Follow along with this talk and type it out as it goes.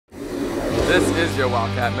This is your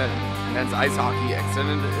Wildcat Minute. Men's ice hockey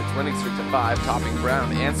extended its winning streak to 5, topping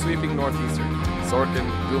Brown and sweeping Northeastern. Sorkin,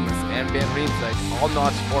 Goomas, and Van Riemsdyk all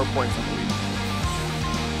notched 4 points in the week.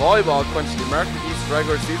 Volleyball clinched the American East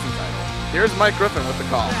regular season title. Here's Mike Griffin with the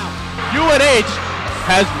call. UNH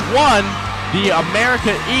has won the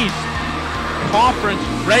America East Conference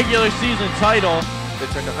regular season title.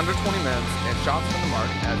 They took 120 men's and shots from the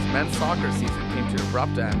mark as men's soccer season came to an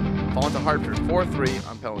abrupt end, falling to Hartford 4-3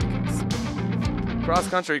 on penalty kicks. Cross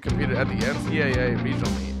country competed at the NCAA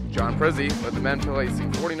regional meet. John Prizzi led the men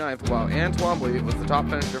placing 49th, while Ann Twombly was the top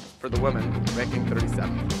finisher for the women, ranking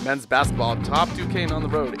 37th. Men's basketball topped Duquesne on the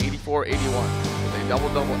road 84-81 with a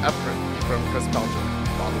double-double effort from Chris Pelcher,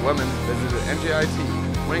 while the women visited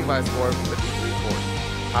NJIT, winning by a score of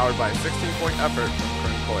 53-40, powered by a 16-point effort from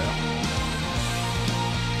Corinne Coyle.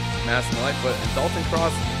 Madison Lightfoot and Dalton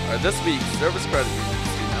Cross are this week's service credit unions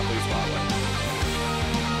to Annapolis Wildlife.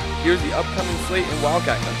 Here's the upcoming slate in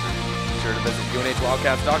Wildcat Country. Be sure to visit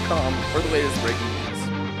UNHWildcats.com for the latest breaking news.